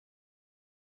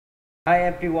Hi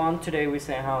everyone, today we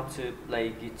say how to play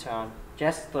guitar.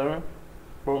 JESTER,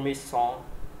 Pomni song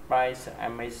by the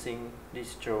amazing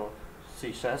distro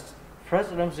Circus.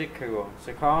 First learn the chord.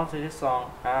 The chords of the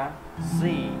song are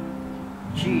C,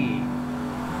 G,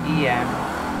 E, M,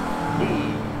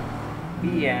 D,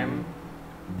 B, M,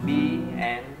 B,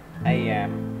 and A,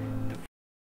 M.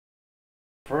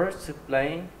 The first to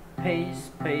play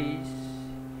pace, pace,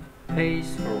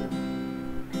 pace, hook,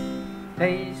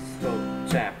 pace, hook,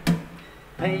 tap.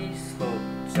 Pace, hook,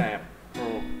 tap,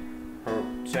 hook, hook,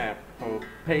 tap, hook,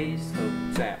 pace,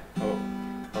 hook, tap, hook,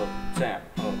 hook, tap,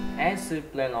 hook. As you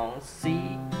play along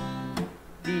C,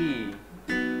 D,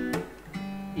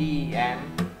 E,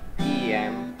 M, E,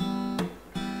 M.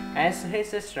 As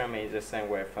his instrument is the same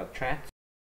way for track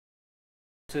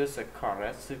to the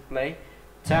chorus to play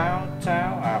down,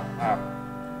 down, up,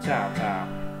 up, down,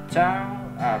 down,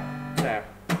 down, up, tap.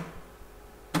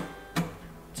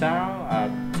 Down,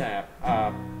 up, tap,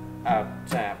 up,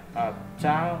 tap, up,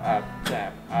 down, up,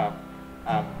 tap,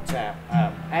 up, tap,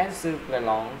 up. As you play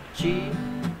along G,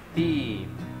 B,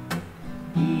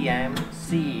 E, M,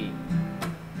 C,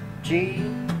 G,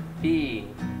 B,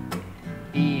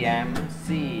 E, M,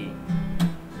 C,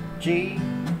 G,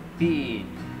 B,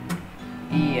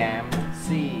 E, M,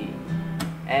 C,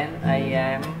 and A,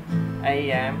 M,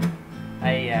 A, M,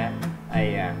 A, M,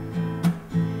 A, M.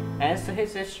 As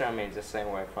his instrument is the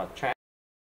same way for track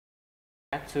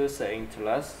to the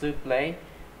interludes to play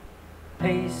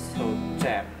pace, hook,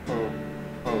 tap, hook,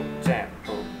 hook, tap,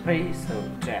 hook, pace,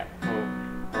 hook, tap,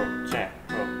 hook, hook, tap,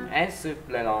 hook. As you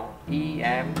play along E,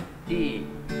 M, D,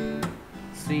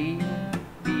 C,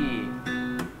 B,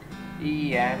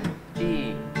 E, M,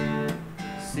 D,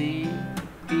 C,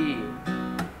 B,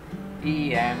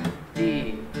 E, M,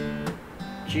 D,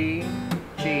 G,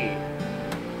 G,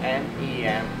 and E,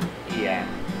 M, E, M.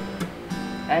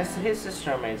 As his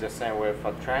instrument is the same way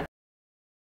for track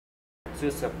to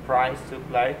surprise to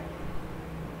play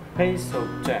pace,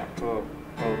 hook, tap, hook,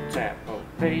 hook, tap, hook,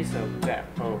 pace, hook,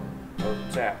 tap, hook, hook,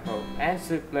 tap, hook. As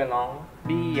you play along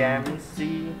B, M,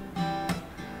 C,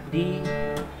 D,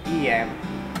 E, M.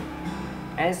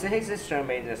 As his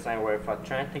instrument is the same way for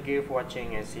track. Thank you for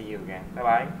watching and see you again. Bye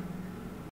bye.